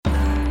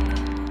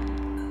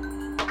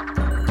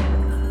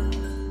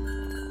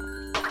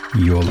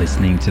You're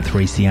listening to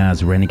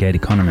 3CR's Renegade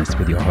Economist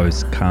with your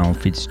host Carl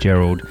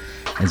Fitzgerald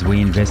as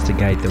we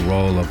investigate the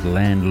role of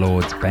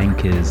landlords,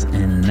 bankers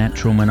and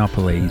natural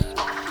monopolies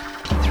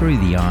through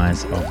the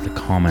eyes of the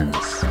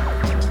commons.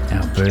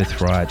 Our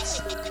birthrights,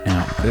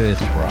 our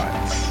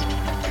earthrights.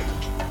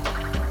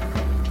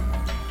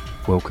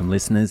 Welcome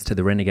listeners to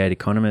the Renegade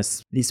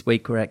Economist. This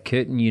week we're at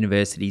Curtin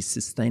University's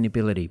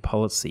Sustainability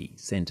Policy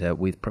Centre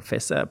with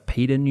Professor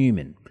Peter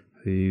Newman,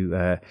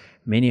 who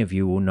many of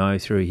you will know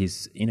through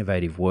his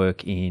innovative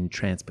work in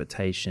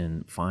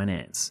transportation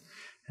finance.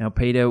 Now,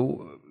 Peter,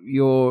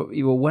 you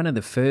were one of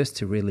the first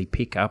to really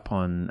pick up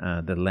on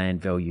the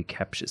land value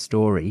capture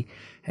story,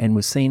 and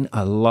we've seen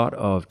a lot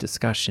of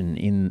discussion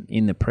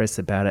in the press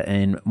about it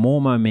and more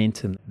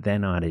momentum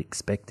than I'd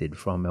expected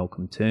from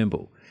Malcolm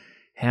Turnbull.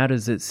 How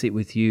does it sit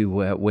with you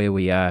where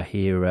we are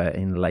here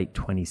in late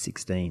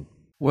 2016?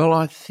 Well,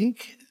 I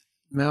think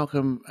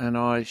Malcolm and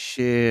I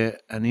share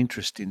an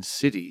interest in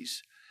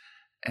cities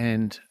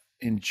and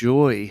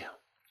enjoy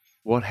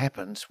what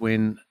happens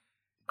when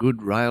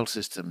good rail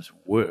systems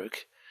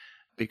work,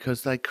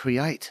 because they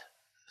create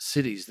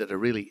cities that are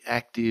really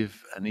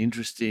active and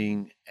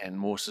interesting and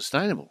more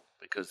sustainable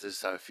because there's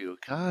so fewer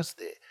cars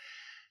there.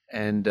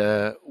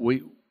 And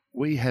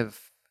we have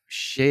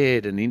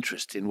shared an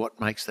interest in what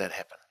makes that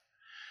happen.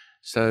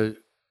 So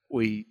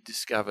we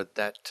discovered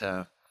that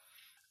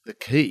the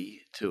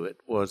key to it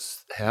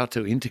was how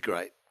to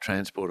integrate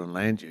transport and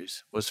land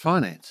use was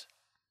finance.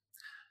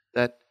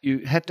 That you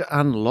had to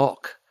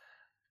unlock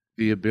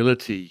the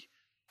ability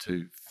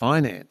to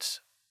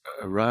finance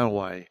a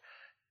railway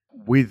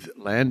with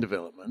land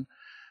development,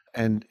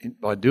 and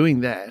by doing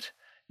that,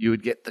 you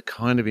would get the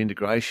kind of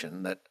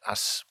integration that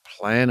us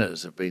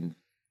planners have been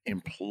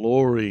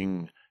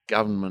imploring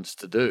governments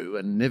to do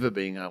and never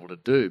being able to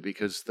do,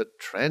 because the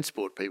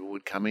transport people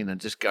would come in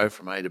and just go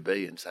from A to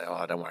B and say,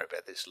 oh, don't worry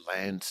about this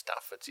land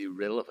stuff, it's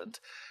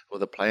irrelevant. Or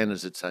the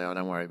planners would say, oh,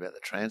 don't worry about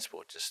the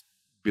transport, just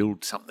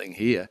build something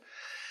here.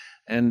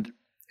 And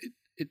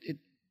it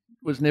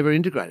was never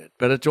integrated,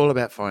 but it's all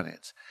about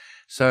finance.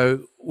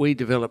 So we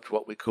developed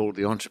what we called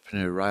the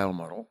entrepreneur rail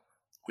model,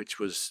 which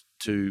was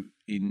to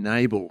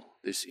enable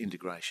this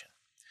integration.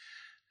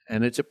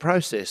 And it's a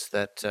process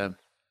that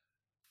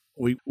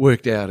we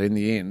worked out in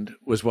the end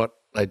was what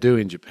they do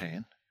in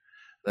Japan,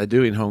 they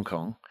do in Hong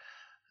Kong,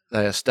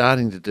 they are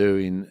starting to do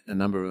in a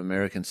number of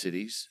American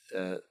cities,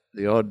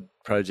 the odd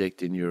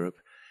project in Europe,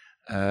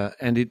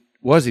 and it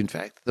was in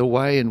fact the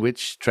way in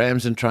which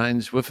trams and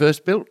trains were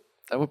first built.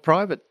 They were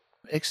private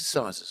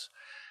exercises.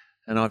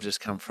 And I've just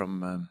come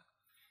from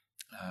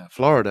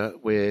Florida,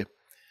 where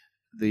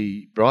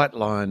the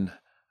Brightline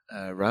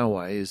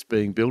Railway is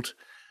being built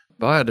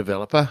by a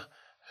developer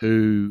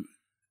who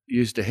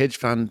used a hedge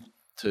fund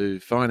to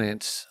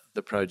finance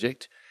the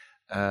project,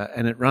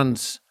 and it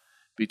runs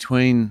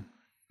between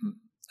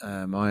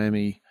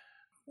Miami,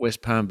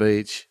 West Palm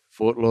Beach,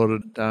 Fort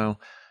Lauderdale,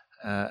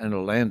 and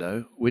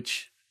Orlando,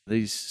 which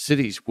these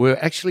cities were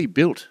actually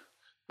built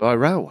by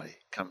railway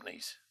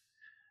companies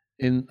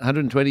in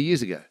 120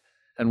 years ago.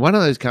 And one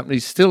of those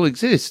companies still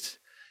exists.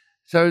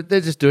 So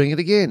they're just doing it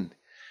again.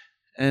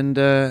 And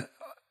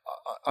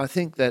I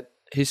think that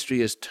history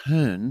has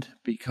turned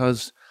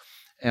because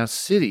our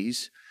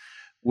cities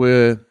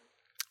were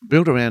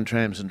built around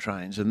trams and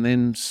trains, and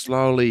then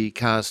slowly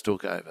cars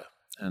took over,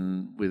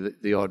 and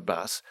with the odd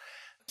bus.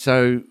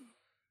 So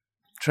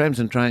trams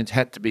and trains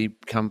had to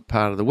become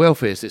part of the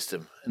welfare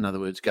system. In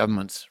other words,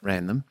 governments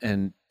ran them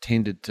and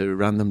tended to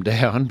run them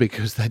down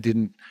because they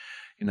didn't,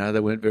 they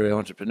weren't very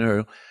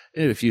entrepreneurial.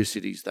 In a few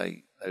cities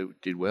they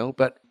did well,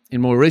 but in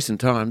more recent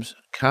times,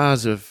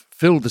 cars have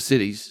filled the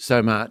cities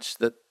so much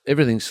that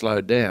everything's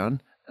slowed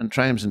down, and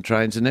trams and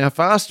trains are now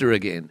faster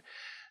again.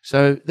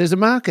 So there's a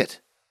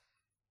market.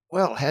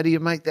 Well, how do you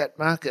make that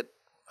market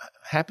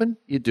happen?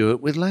 You do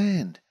it with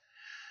land.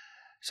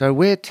 So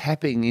we're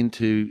tapping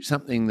into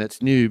something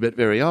that's new but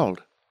very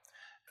old,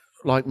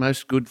 like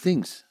most good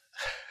things.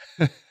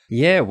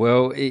 Yeah,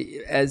 well,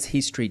 as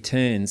history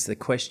turns, the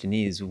question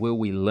is, will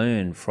we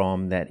learn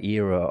from that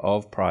era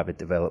of private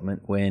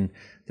development when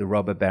the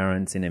robber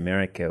barons in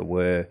America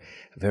were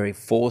very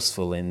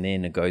forceful in their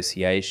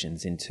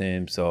negotiations in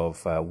terms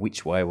of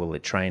which way will the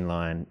train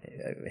line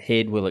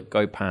head? Will it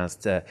go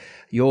past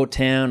your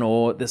town,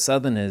 or the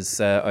Southerners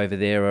over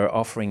there are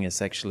offering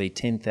us actually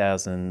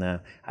 10,000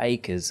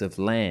 acres of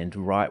land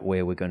right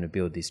where we're going to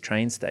build this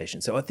train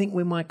station. So I think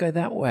we might go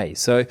that way.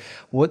 So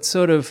what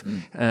sort of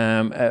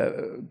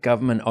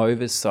government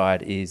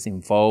oversight is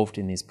involved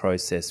in this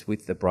process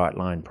with the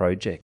Brightline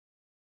project?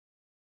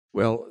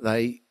 Well,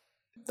 they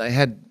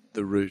had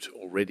the route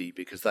already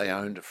because they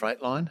owned a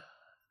freight line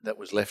that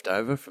was left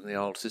over from the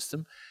old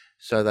system.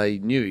 So they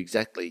knew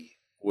exactly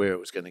where it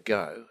was going to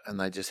go, and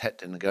they just had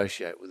to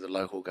negotiate with the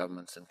local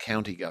governments and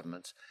county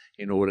governments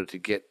in order to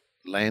get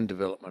land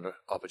development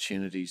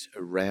opportunities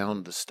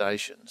around the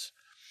stations.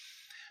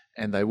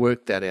 And they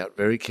worked that out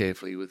very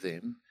carefully with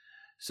them.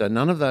 So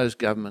none of those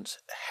governments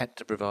had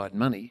to provide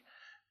money,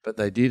 but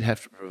they did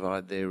have to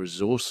provide their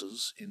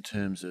resources in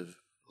terms of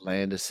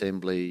land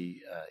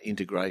assembly,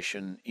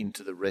 integration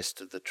into the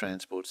rest of the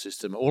transport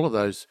system. All of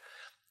those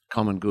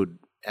common good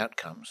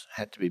outcomes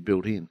had to be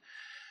built in.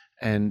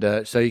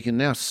 And so you can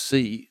now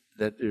see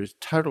that there is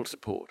total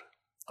support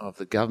of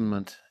the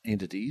government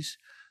entities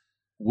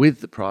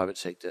with the private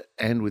sector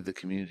and with the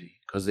community,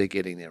 because they're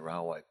getting their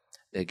railway.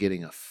 They're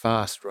getting a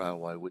fast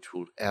railway which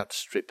will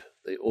outstrip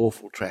the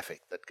awful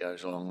traffic that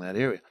goes along that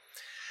area.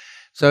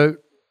 So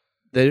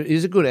there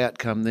is a good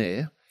outcome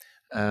there.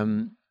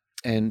 And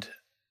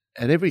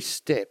at every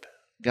step,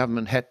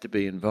 government had to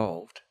be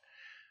involved.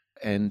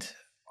 And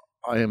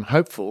I am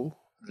hopeful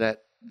that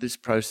this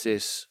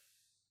process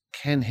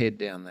can head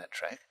down that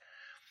track.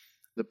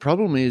 The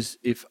problem is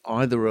if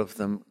either of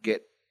them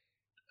get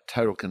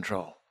total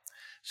control.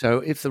 So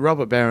if the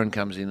robber baron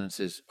comes in and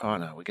says, oh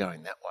no, we're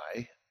going that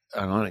way,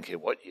 and I don't care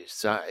what you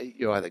say,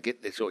 you either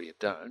get this or you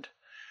don't,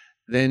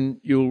 then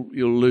you'll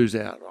lose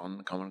out on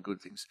the common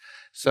good things.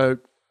 So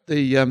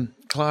the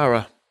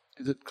Clara,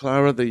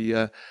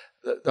 the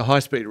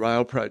high-speed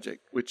rail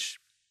project, which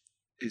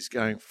is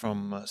going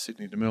from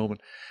Sydney to Melbourne.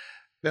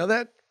 Now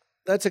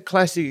that's a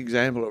classic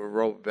example of a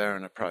robber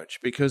baron approach,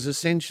 because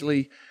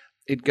essentially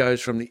it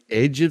goes from the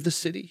edge of the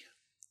city,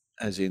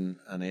 as in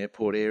an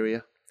airport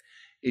area.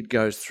 It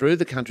goes through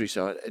the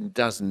countryside and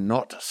does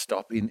not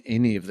stop in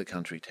any of the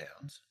country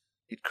towns.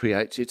 It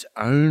creates its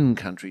own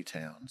country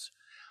towns,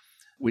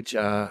 which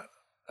are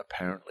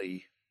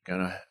apparently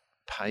going to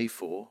pay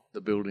for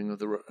the building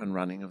of and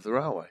running of the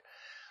railway.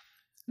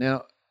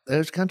 Now,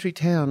 those country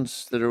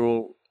towns that are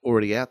all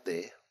already out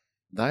there,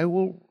 they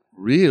will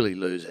really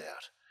lose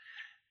out.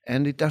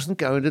 And it doesn't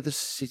go into the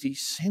city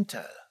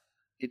centre.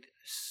 It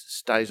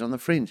stays on the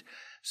fringe.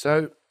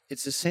 So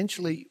it's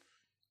essentially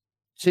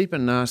cheap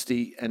and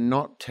nasty and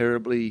not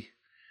terribly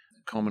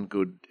common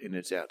good in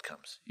its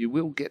outcomes. You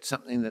will get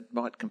something that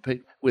might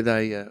compete with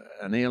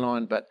an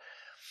airline, but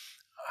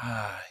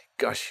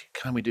gosh,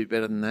 can't we do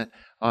better than that?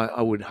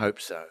 I would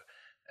hope so.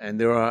 And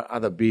there are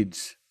other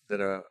bids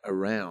that are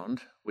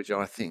around which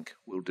I think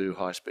will do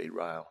high-speed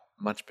rail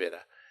much better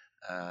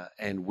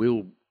and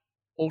will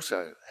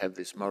also have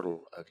this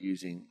model of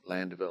using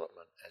land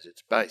development as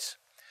its base.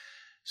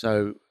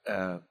 So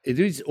it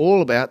is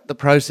all about the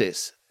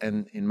process.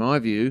 And in my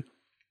view,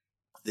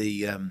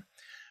 the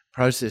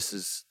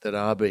processes that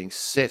are being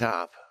set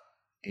up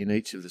in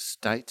each of the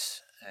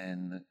states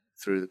and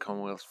through the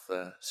Commonwealth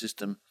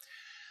system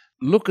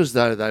look as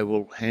though they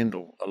will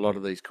handle a lot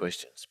of these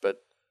questions. But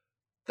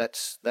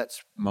that's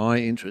my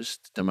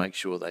interest to make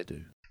sure they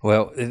do.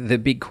 Well, the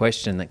big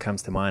question that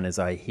comes to mind as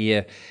I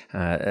hear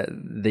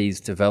these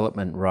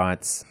development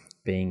rights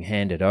being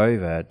handed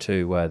over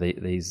to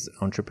these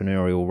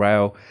entrepreneurial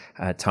rail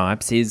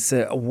types is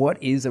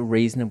what is a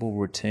reasonable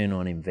return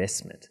on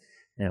investment?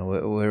 Now,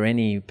 were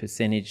any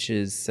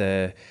percentages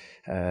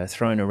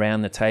thrown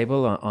around the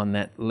table on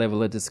that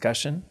level of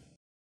discussion?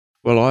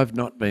 Well, I've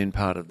not been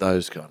part of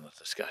those kind of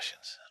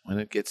discussions. When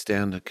it gets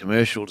down to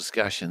commercial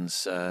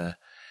discussions,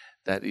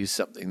 that is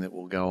something that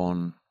will go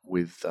on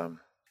with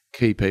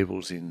key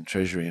peoples in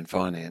Treasury and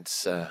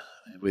Finance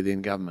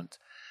within government.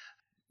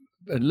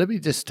 But let me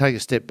just take a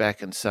step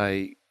back and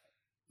say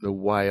the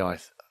way I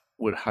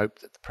would hope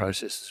that the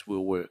processes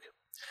will work.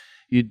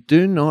 You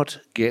do not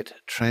get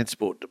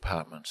transport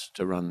departments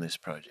to run this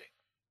project,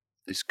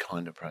 this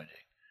kind of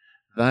project.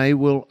 They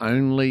will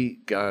only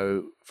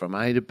go from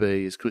A to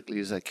B as quickly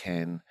as they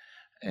can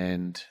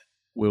and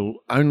will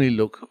only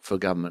look for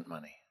government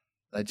money.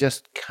 They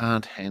just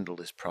can't handle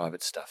this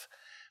private stuff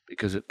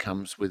because it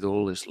comes with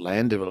all this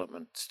land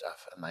development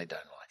stuff and they don't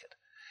like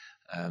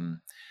it.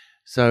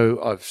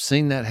 So I've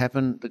seen that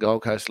happen. The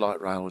Gold Coast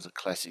Light Rail was a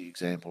classic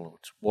example.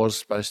 It was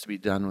supposed to be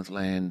done with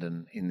land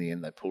and in the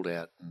end they pulled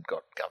out and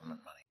got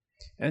government money.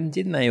 And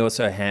didn't they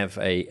also have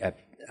a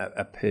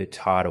per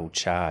title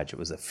charge? It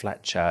was a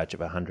flat charge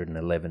of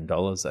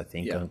 $111, I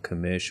think, on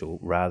commercial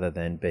rather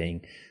than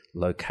being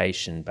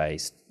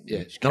location-based. Yeah,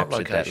 it's not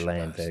location-based. That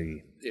land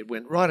value. It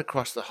went right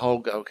across the whole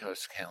Gold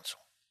Coast Council.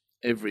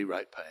 Every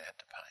ratepayer had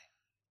to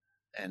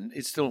pay. And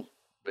it's still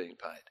being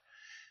paid.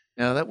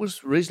 Now, that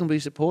was reasonably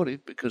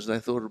supportive because they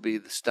thought it would be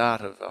the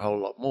start of a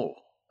whole lot more.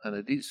 And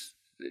it is.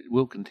 It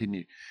will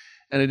continue.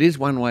 And it is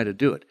one way to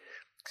do it,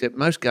 except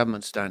most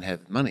governments don't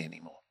have money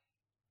anymore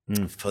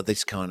for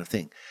this kind of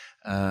thing.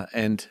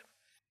 And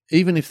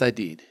even if they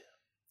did,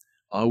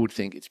 I would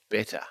think it's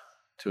better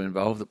to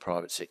involve the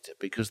private sector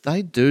because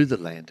they do the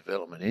land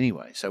development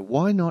anyway. So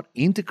why not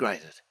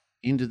integrate it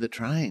into the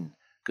train?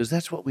 Because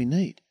that's what we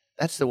need.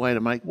 That's the way to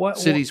make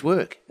cities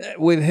work.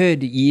 We've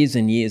heard years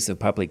and years of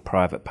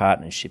public-private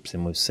partnerships,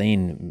 and we've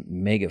seen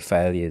mega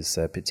failures,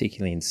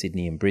 particularly in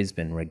Sydney and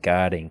Brisbane,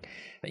 regarding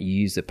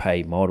user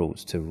pay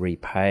models to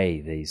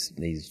repay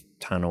these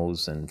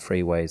tunnels and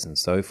freeways and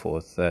so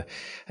forth.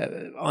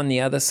 On the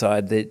other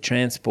side, the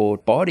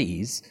transport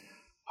bodies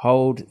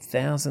hold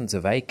thousands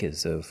of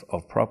acres of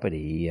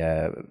property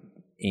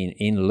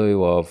in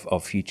lieu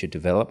of future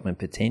development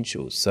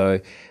potential. So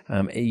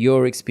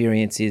your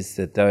experience is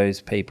that those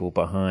people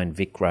behind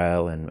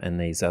VicRail and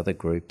these other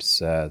groups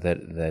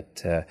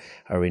that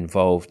are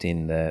involved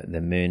in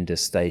the Mernda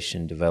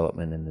station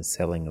development and the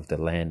selling of the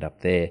land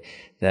up there,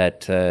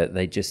 that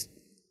they're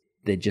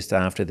just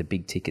after the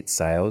big ticket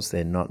sales.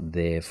 They're not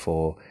there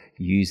for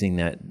using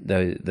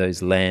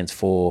those lands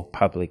for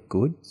public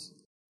goods.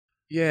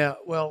 Yeah,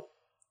 well,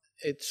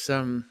 it's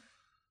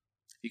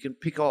you can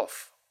pick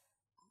off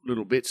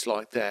little bits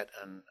like that,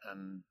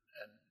 and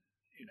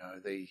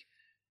the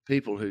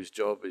people whose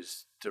job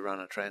is to run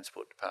a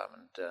transport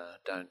department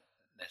don't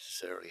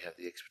necessarily have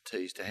the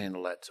expertise to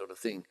handle that sort of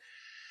thing.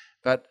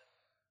 But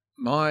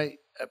my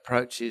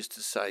approach is to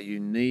say you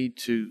need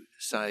to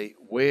say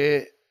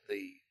where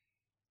the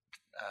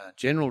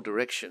general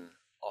direction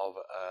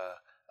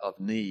of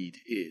need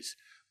is.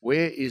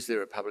 Where is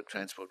there a public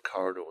transport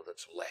corridor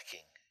that's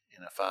lacking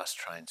in a fast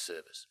train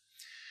service?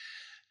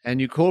 And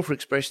you call for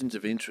expressions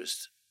of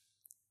interest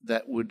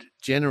that would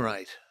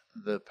generate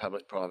the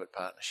public-private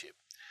partnership.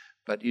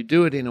 But you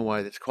do it in a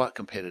way that's quite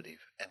competitive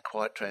and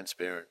quite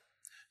transparent.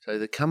 So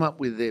they come up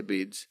with their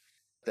bids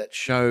that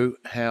show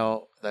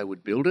how they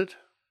would build it,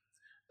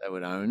 they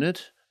would own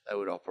it, they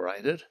would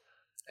operate it,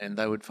 and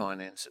they would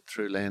finance it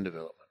through land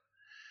development.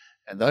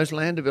 And those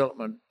land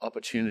development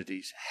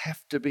opportunities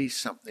have to be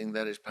something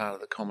that is part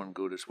of the common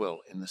good as well,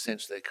 in the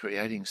sense they're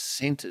creating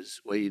centres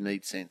where you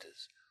need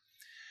centres.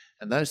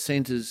 And those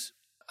centres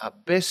are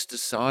best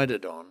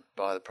decided on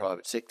by the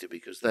private sector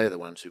because they're the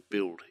ones who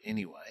build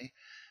anyway.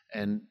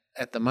 And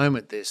at the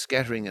moment, they're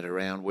scattering it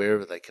around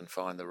wherever they can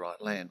find the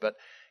right land. But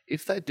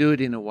if they do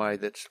it in a way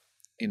that's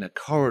in a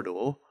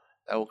corridor,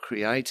 they will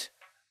create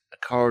a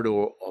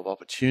corridor of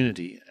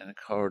opportunity and a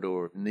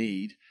corridor of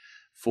need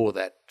for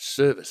that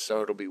service,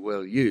 so it'll be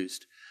well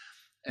used.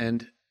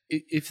 And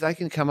if they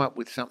can come up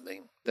with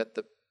something that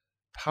the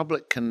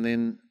public can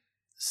then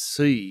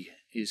see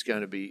is going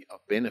to be of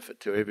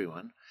benefit to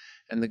everyone,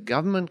 and the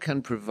government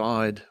can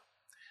provide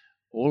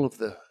all of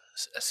the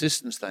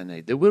assistance they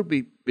need. There will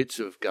be bits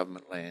of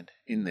government land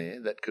in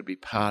there that could be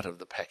part of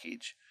the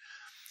package.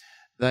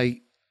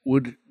 They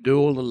would do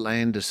all the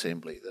land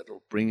assembly that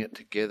will bring it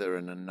together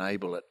and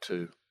enable it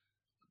to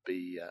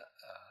be,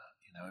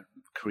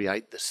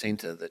 create the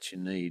centre that you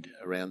need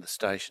around the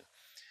station.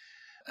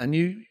 And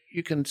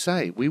you can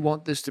say, we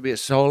want this to be a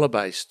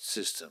solar-based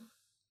system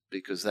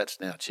because that's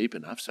now cheap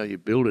enough. So you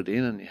build it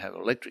in and you have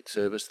electric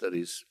service that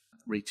is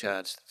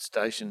recharged at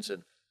stations,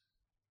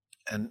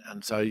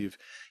 and so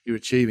you're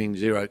achieving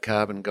zero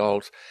carbon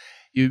goals.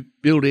 You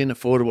build in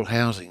affordable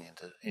housing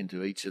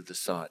into each of the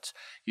sites.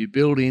 You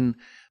build in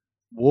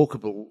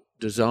walkable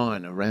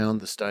design around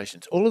the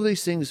stations. All of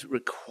these things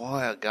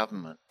require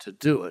government to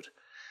do it,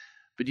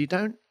 but you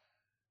don't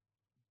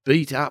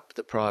beat up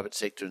the private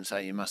sector and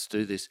say you must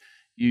do this.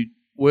 You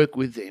work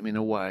with them in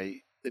a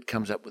way that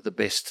comes up with the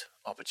best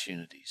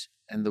opportunities,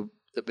 and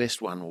the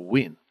best one will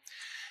win.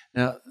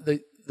 Now,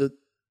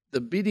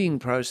 the bidding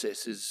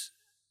process is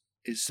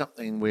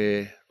something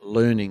we're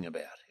learning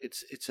about.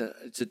 It's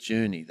a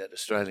journey that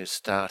Australia's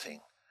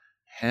starting.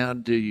 How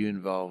do you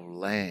involve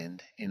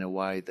land in a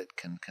way that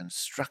can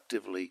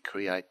constructively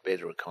create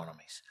better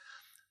economies?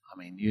 I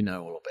mean, you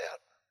know all about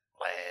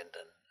land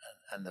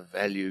and the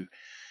value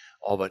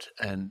of it,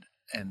 and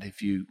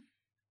if you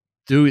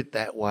do it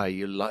that way,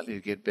 you're likely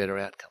to get better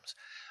outcomes.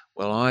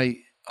 Well,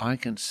 I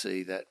can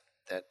see that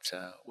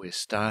we're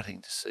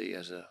starting to see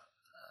as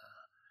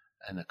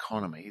an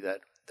economy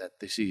that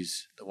this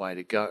is the way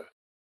to go.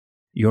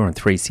 You're on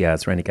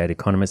 3CR's Renegade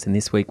Economist, and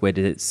this week we're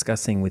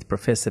discussing with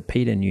Professor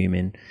Peter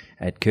Newman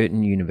at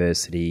Curtin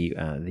University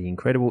the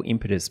incredible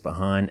impetus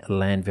behind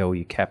land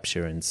value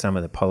capture and some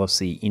of the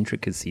policy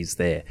intricacies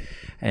there.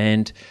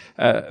 And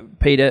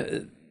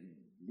Peter,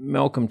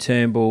 Malcolm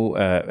Turnbull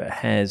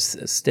has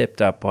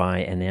stepped up by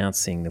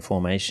announcing the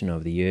formation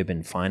of the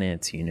Urban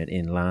Finance Unit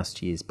in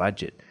last year's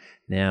budget.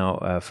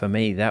 Now, for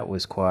me, that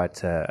was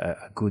quite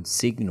a good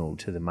signal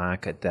to the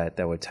market that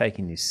they were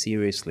taking this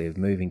seriously, of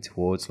moving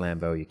towards land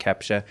value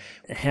capture.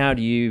 How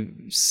do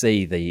you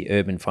see the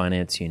Urban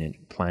Finance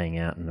Unit playing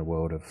out in the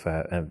world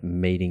of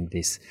meeting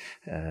this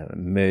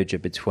merger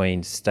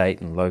between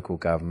state and local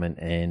government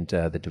and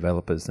the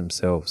developers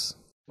themselves?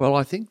 Well,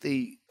 I think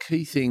the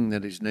key thing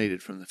that is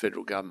needed from the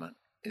federal government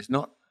is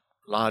not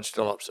large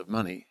dollops of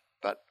money,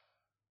 but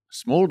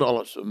small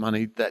dollops of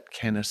money that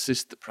can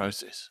assist the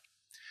process.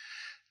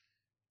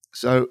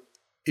 So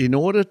in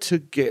order to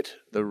get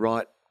the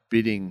right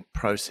bidding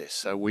process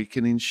so we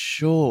can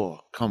ensure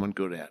common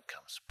good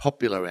outcomes,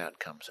 popular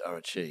outcomes are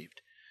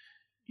achieved,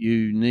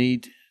 you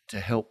need to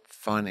help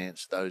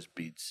finance those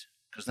bids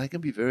because they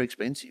can be very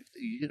expensive.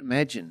 You can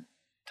imagine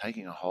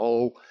taking a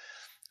whole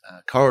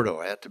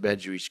corridor out to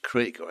Badgerys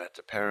Creek or out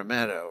to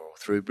Parramatta or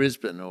through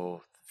Brisbane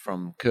or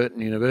from Curtin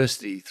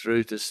University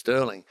through to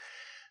Stirling,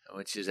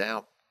 which is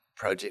our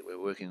project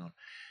we're working on.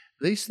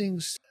 These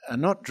things are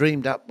not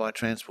dreamed up by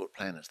transport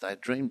planners. They're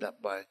dreamed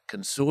up by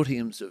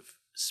consortiums of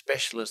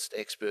specialist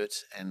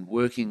experts and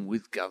working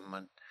with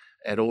government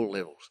at all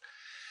levels.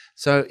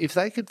 So if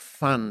they could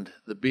fund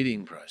the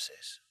bidding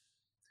process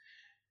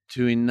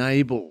to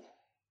enable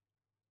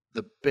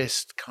the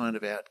best kind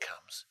of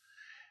outcomes,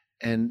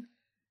 and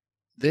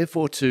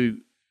therefore to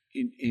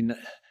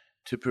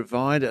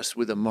provide us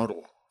with a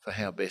model for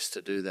how best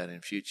to do that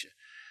in future,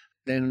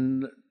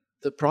 then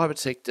the private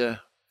sector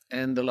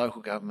and the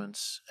local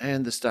governments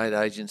and the state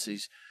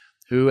agencies,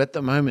 who at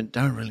the moment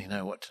don't really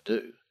know what to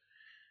do,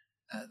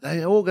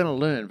 they're all going to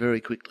learn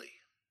very quickly.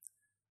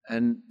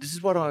 And this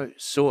is what I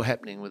saw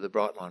happening with the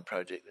Brightline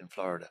project in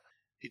Florida.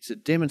 It's a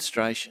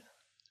demonstration.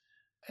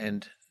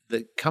 And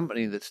the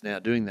company that's now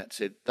doing that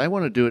said they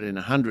want to do it in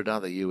 100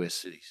 other US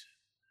cities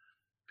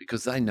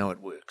because they know it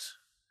works.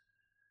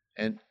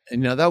 And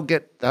they'll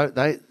get,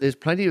 there's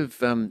plenty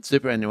of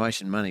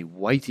superannuation money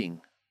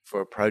waiting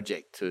for a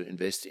project to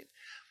invest in.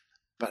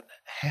 But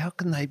how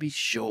can they be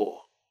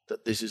sure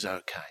that this is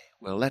okay?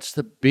 Well, that's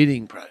the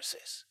bidding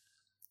process.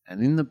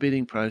 And in the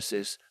bidding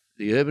process,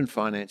 the Urban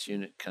Finance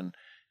Unit can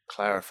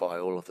clarify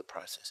all of the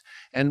process.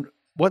 And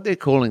what they're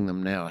calling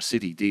them now are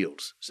city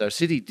deals. So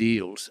city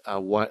deals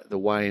are the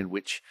way in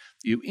which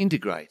you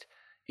integrate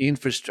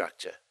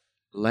infrastructure,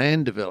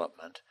 land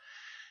development,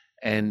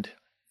 and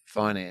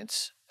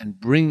finance and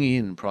bring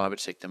in private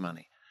sector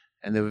money.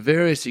 And there are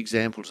various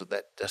examples of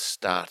that just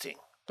starting,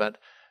 but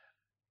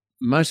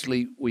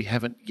mostly we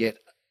haven't yet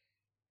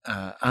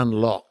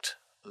unlocked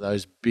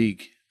those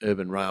big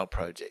urban rail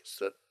projects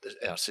that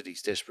our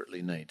cities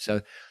desperately need.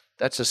 So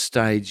that's a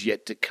stage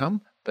yet to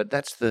come, but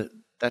that's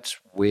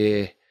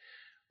where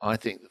I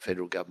think the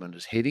federal government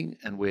is heading,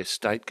 and where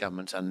state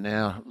governments are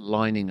now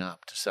lining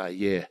up to say,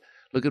 yeah,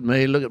 look at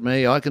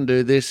me, I can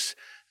do this,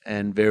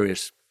 and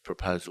various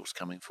proposals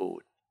coming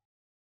forward.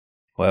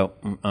 Well,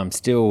 I'm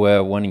still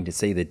wanting to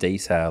see the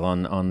detail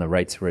on the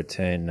rates of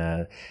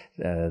return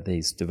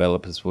these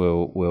developers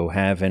will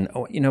have. And,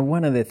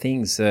 one of the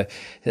things,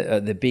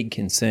 the big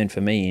concern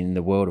for me in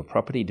the world of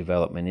property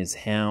development is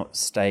how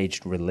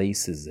staged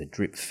releases are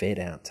drip fed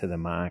out to the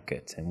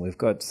market. And we've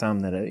got some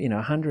that are,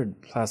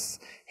 100 plus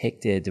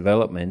hectare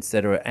developments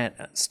that are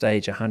at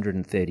stage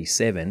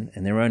 137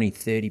 and they're only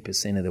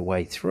 30% of the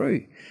way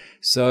through.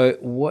 So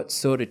what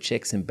sort of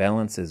checks and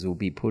balances will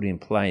be put in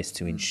place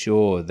to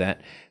ensure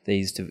that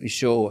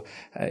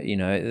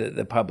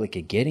the public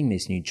are getting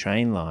this new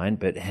train line,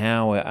 but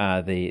how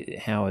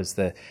is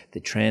the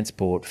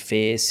transport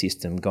fare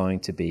system going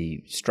to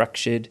be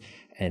structured?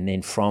 And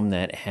then from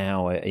that,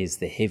 how is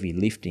the heavy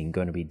lifting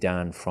going to be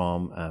done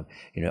from,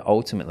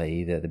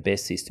 ultimately the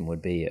best system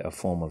would be a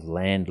form of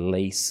land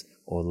lease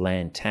or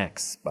land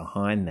tax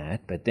behind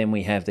that. But then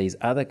we have these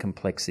other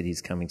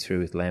complexities coming through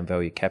with land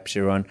value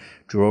capture on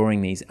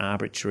drawing these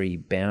arbitrary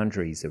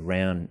boundaries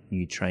around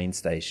new train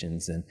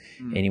stations, and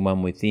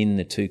anyone within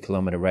the 2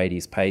 kilometre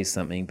radius pays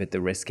something, but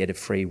the rest get a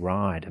free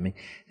ride. I mean,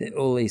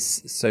 all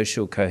this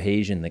social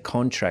cohesion, the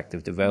contract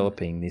of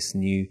developing this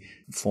new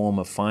form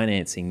of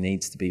financing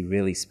needs to be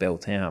really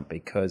spelt out,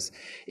 because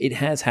it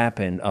has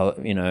happened,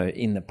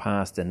 in the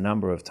past a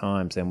number of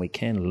times, and we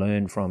can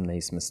learn from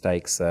these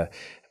mistakes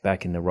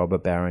back in the robber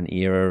baron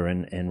era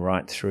and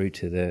right through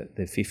to the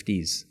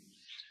 50s.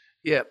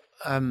 Yeah,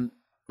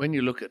 when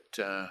you look at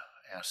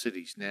our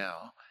cities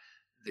now,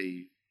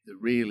 the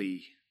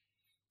really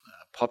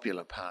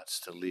popular parts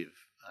to live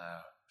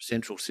are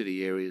central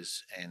city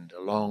areas and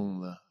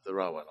along the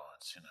railway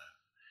lines,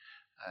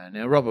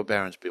 now robber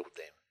barons built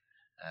them,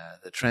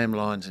 the tram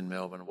lines in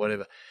Melbourne,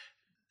 whatever,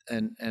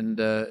 and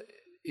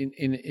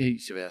in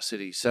each of our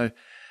cities. So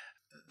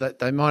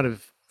they might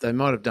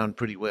have done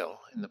pretty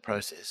well in the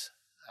process.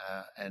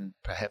 And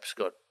perhaps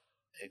got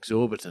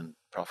exorbitant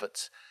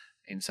profits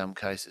in some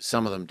cases.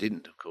 Some of them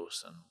didn't, of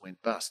course, and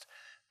went bust.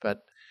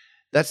 But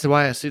that's the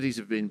way our cities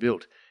have been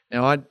built.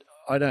 Now, I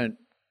don't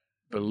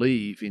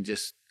believe in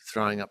just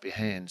throwing up your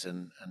hands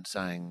and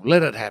saying,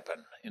 let it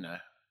happen,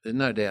 There's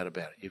no doubt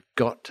about it. You've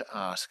got to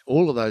ask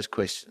all of those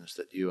questions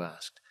that you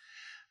asked.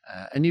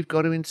 And you've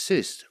got to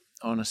insist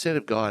on a set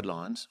of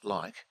guidelines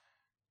like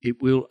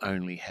it will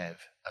only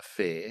have a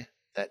fare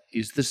that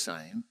is the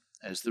same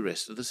as the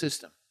rest of the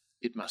system.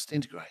 It must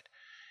integrate.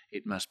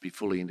 It must be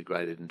fully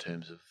integrated in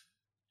terms of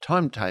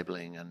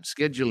timetabling and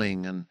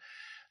scheduling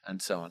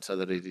and so on, so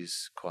that it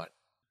is quite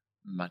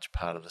much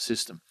part of the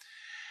system.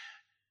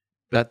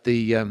 But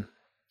the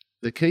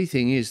key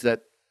thing is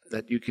that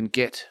you can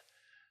get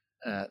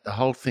the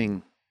whole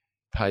thing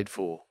paid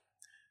for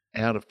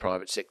out of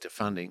private sector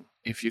funding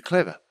if you're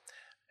clever.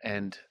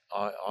 And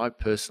I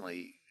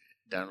personally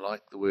don't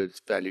like the word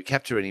value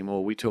capture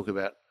anymore. We talk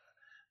about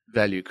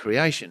value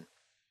creation.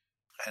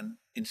 And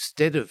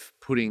instead of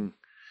putting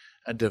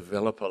a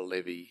developer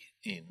levy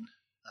in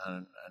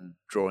and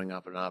drawing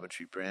up an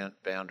arbitrary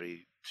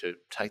boundary to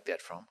take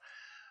that from,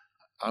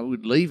 I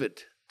would leave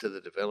it to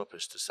the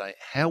developers to say,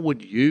 how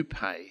would you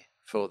pay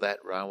for that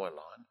railway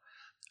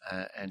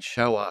line, and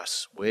show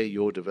us where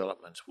your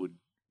developments would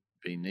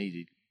be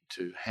needed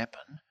to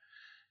happen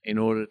in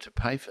order to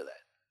pay for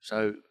that.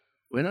 So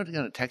we're not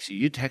going to tax you.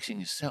 You're taxing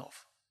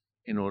yourself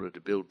in order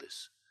to build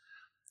this.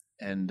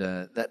 And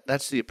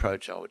that's the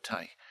approach I would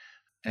take.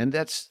 And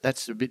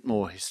that's a bit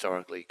more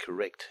historically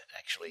correct,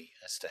 actually,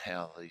 as to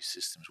how these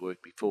systems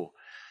worked before.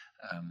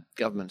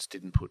 Governments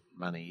didn't put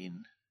money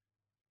in;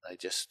 they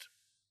just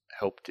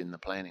helped in the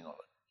planning of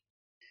it.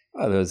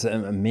 Well, there was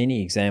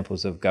many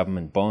examples of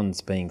government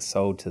bonds being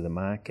sold to the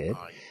market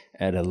Oh,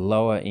 yeah. at a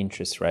lower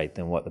interest rate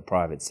than what the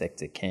private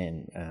sector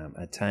can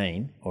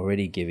attain,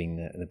 already giving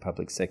the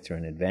public sector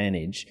an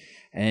advantage.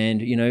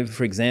 And,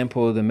 for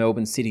example, the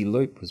Melbourne City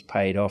Loop was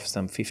paid off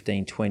some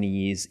 15, 20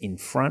 years in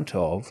front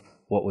of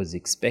what was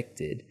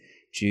expected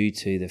due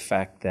to the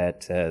fact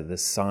that the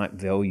site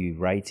value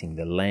rating,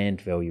 the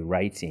land value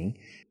rating,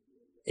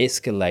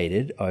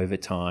 escalated over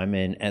time,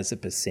 and as a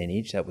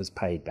percentage that was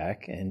paid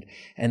back, and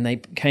they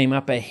came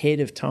up ahead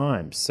of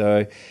time.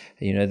 So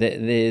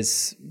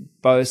there's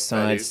both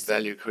sides.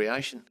 Value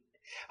creation.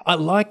 I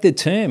like the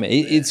term.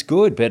 It's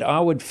good, but I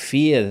would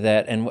fear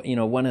that, and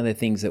one of the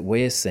things that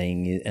we're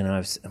seeing, and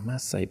I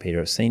must say, Peter,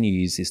 I've seen you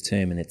use this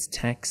term, and it's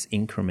tax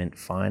increment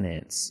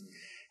finance.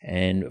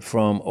 And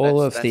from all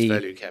that's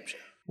value capture.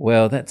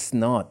 Well, that's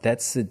not.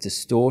 That's the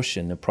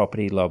distortion the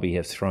property lobby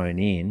have thrown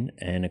in.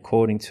 And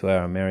according to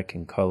our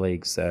American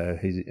colleagues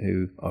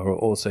who are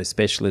also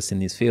specialists in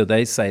this field,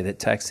 they say that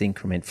tax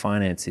increment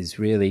finance is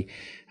really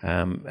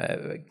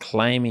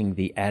claiming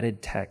the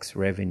added tax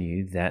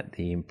revenue that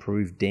the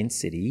improved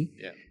density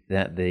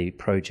that the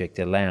project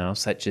allows,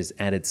 such as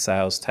added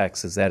sales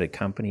taxes, added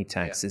company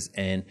taxes,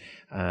 and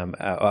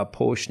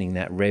apportioning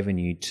that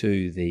revenue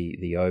to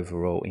the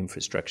overall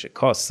infrastructure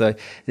costs. So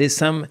there's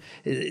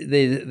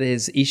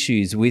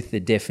issues with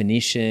the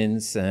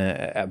definitions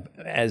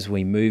as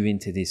we move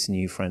into this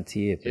new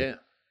frontier. Yeah,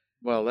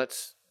 well,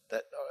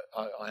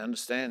 I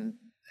understand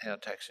how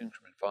tax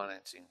increment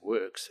financing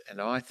works,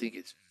 and I think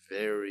it's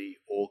very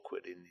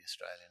awkward in the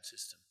Australian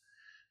system.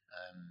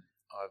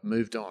 I've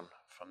moved on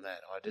from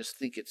that. I just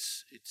think it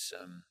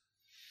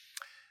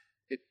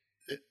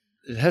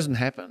hasn't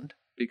happened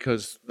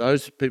because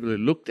those people who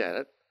looked at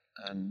it,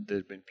 and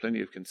there's been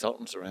plenty of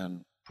consultants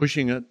around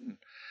pushing it,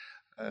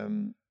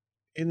 and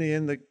in the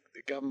end, the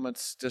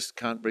governments just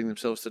can't bring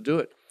themselves to do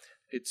it.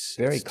 It's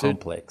very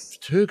complex.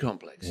 Too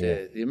complex.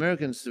 Yeah, the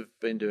Americans have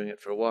been doing it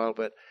for a while,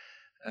 but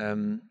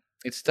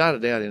it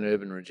started out in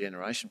urban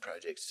regeneration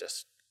projects,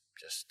 just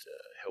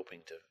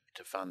helping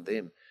to fund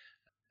them.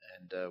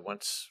 And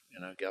once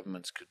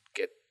governments could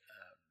get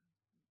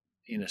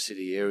inner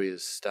city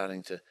areas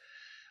starting to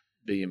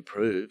be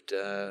improved,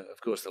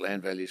 of course the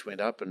land values went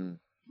up and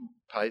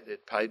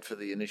paid for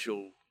the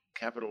initial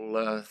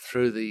capital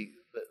through the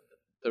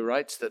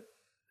rates that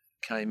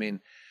came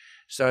in.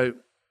 So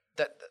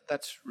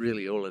that's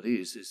really all it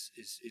is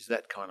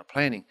that kind of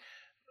planning,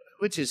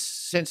 which is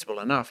sensible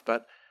enough.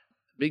 But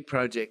big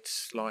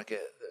projects like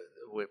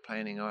we're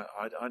planning,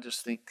 I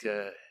just think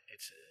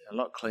it's a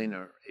lot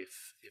cleaner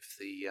if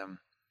the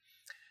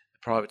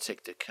private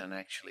sector can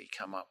actually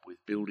come up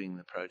with building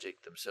the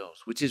project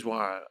themselves, which is why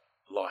I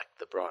like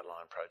the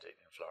Brightline project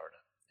in Florida.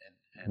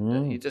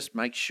 And you just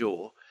make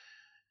sure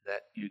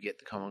that you get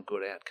the common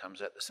good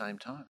outcomes at the same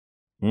time.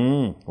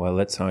 Well,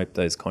 let's hope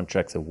those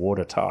contracts are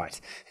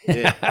watertight.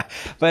 Yeah.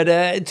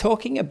 But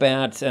talking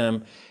about,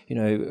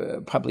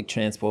 public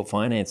transport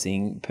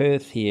financing,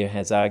 Perth here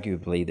has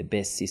arguably the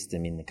best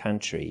system in the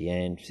country.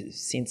 And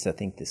since, I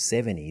think, the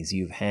 70s,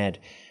 you've had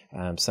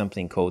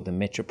something called the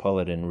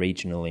Metropolitan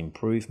Regional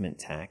Improvement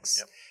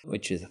Tax,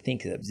 which is, I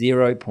think, a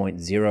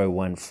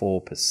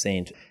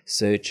 0.014%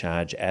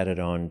 surcharge added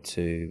on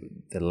to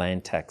the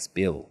land tax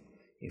bill,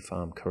 if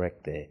I'm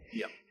correct there.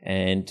 Yep.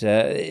 And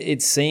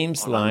it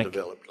seems like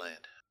undeveloped land.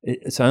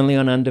 It's only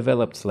on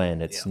undeveloped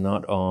land. It's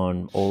not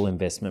on all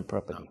investment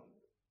property. No.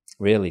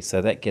 Really? So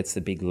that gets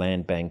the big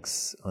land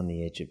banks on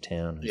the edge of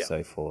town and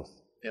so forth.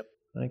 Yep.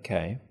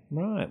 Okay.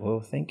 Right. Well,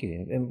 thank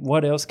you. And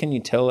what else can you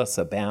tell us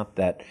about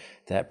that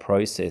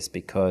process?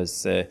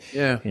 Because, the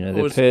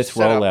Perth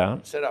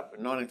rollout... Set up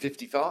in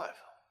 1955.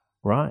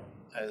 Right.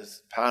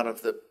 As part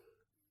of the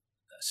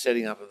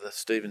setting up of the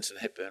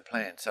Stevenson-Hepburn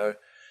plan. So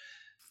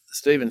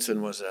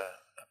Stevenson was a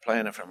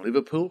planner from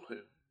Liverpool who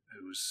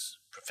was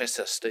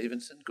Professor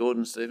Stevenson.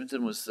 Gordon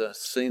Stevenson was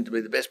seen to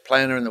be the best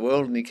planner in the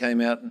world, and he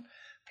came out and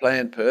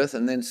planned Perth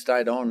and then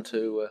stayed on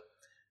to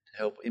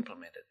help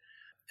implement it.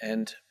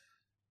 And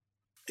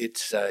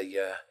it's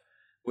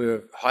we're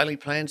a highly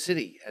planned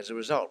city as a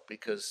result,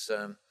 because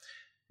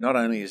not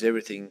only is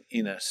everything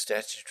in a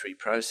statutory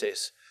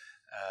process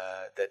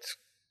that's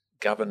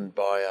governed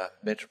by a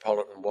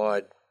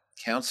metropolitan-wide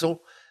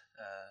council,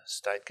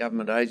 state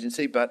government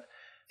agency, but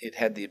it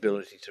had the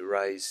ability to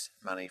raise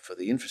money for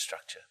the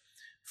infrastructure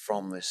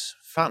from this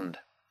fund.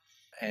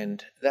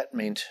 And that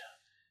meant,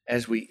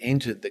 as we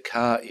entered the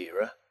car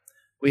era,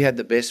 we had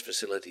the best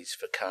facilities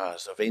for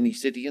cars of any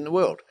city in the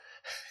world.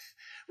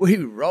 We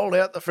rolled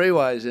out the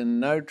freeways in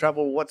no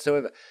trouble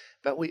whatsoever.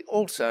 But we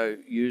also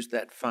used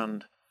that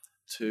fund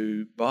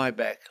to buy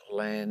back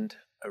land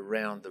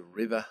around the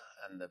river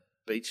and the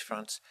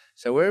beachfronts.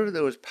 So wherever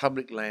there was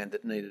public land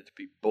that needed to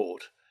be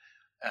bought,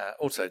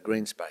 also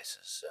green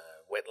spaces,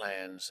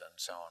 wetlands and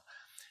so on.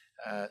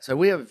 So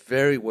we are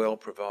very well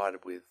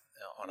provided with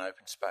on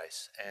open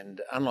space.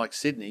 And unlike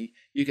Sydney,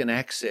 you can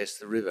access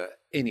the river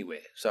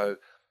anywhere. So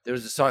there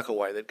is a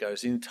cycleway that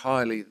goes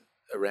entirely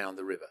around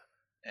the river.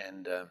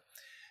 And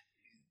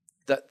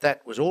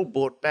that was all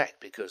bought back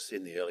because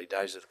in the early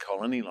days of the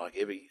colony, like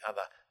every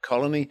other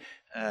colony,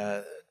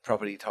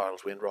 property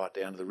titles went right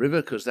down to the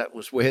river because that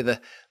was where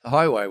the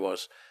highway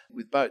was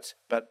with boats.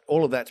 But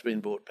all of that's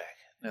been bought back.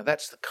 Now,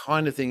 that's the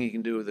kind of thing you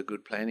can do with a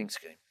good planning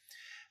scheme.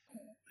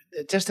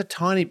 Just a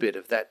tiny bit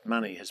of that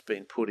money has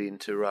been put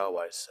into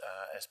railways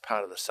as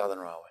part of the Southern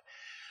Railway.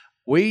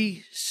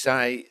 We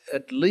say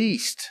at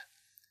least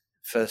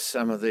for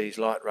some of these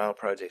light rail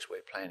projects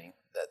we're planning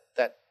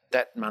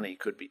that money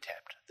could be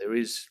tapped. There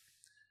is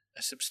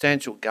a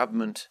substantial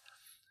government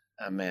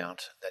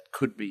amount that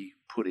could be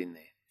put in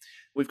there.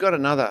 We've got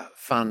another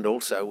fund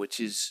also,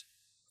 which is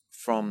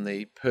from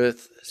the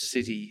Perth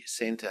City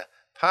Centre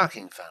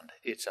Parking Fund.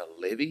 It's a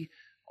levy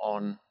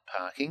on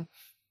parking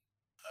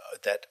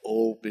that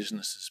all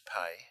businesses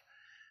pay.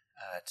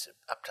 It's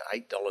up to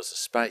 $8 a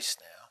space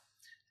now,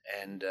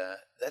 and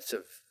that's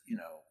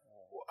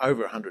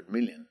over 100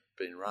 million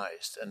been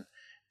raised, and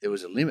there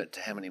was a limit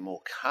to how many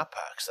more car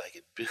parks they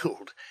could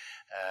build,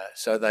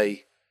 so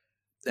they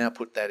now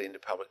put that into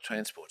public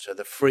transport. So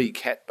the free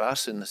cat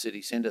bus in the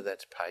city centre,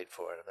 that's paid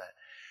for out of that.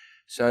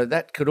 So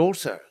that could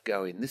also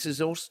go in.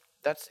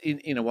 That's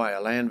in a way a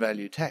land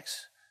value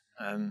tax,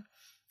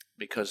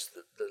 because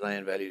the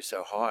land value is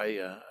so high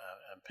and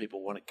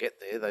people want to get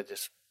there. They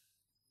just,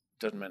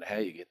 doesn't matter how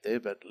you get there,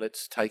 but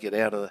let's take it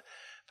out of the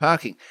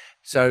parking.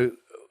 So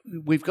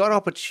we've got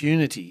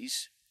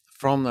opportunities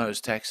from those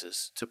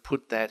taxes to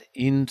put that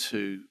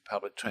into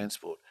public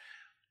transport.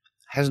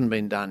 Hasn't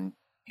been done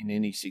in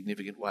any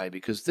significant way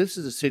because this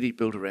is a city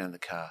built around the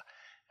car,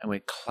 and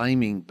we're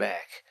claiming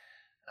back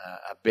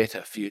a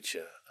better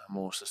future, a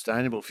more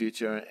sustainable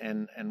future,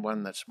 and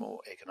one that's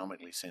more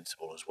economically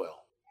sensible as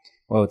well.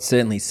 Well, it's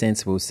certainly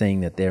sensible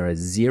seeing that there are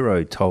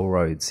 0 toll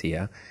roads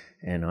here,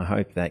 and I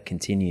hope that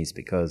continues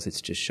because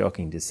it's just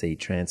shocking to see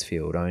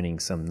Transfield owning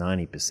some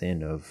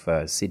 90% of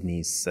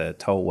Sydney's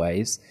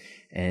tollways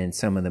and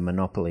some of the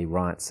monopoly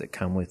rights that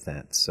come with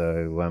that.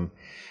 So,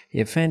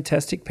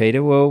 fantastic,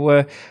 Peter.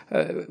 Well,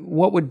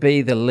 what would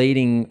be the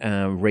leading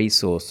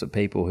resource for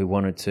people who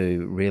wanted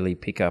to really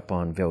pick up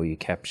on value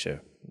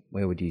capture?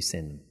 Where would you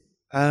send them?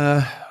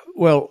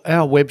 Well,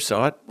 our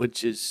website,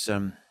 which is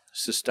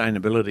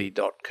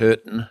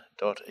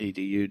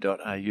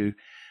sustainability.curtin.edu.au,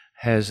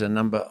 has a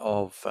number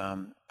of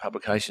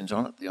publications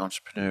on it. The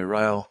Entrepreneur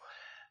Rail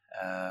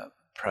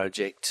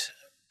project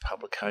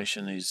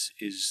publication is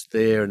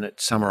there, and it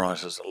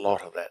summarises a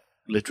lot of that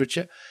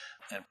literature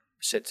and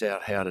sets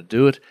out how to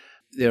do it.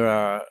 There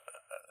are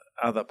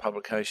other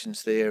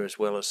publications there, as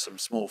well as some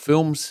small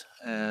films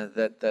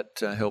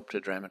that help to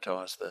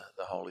dramatise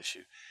the whole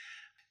issue.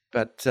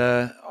 But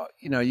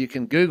you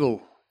can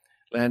Google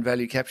land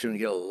value capture and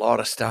get a lot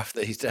of stuff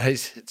these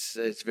days.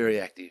 It's very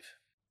active.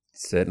 It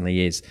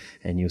certainly is,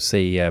 and you'll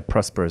see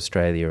Prosper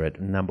Australia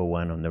at number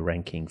 1 on the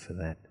ranking for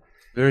that.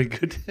 Very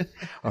good.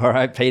 All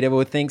right, Peter.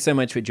 Well, thanks so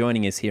much for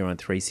joining us here on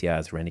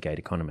 3CR's Renegade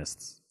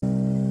Economists.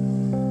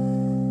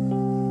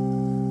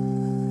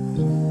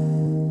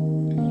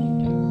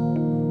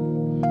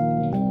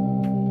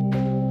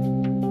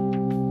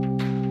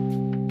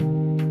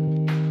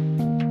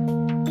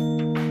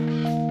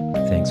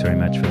 Thanks very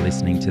much for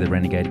listening to the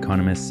Renegade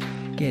Economists.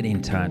 Get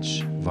in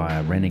touch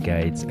via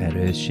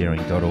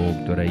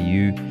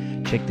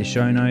renegades@earthsharing.org.au. Check the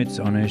show notes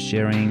on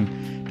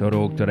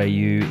earthsharing.org.au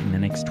in the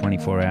next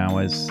 24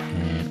 hours.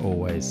 And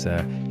always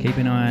keep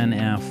an eye on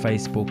our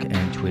Facebook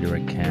and Twitter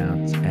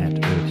accounts at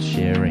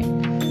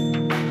Earthsharing.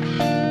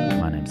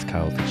 My name's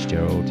Carl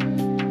Fitzgerald.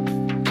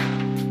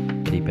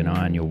 Keep an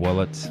eye on your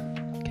wallet.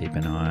 Keep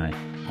an eye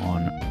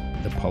on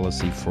the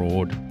policy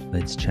fraud.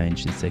 Let's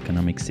change this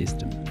economic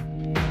system.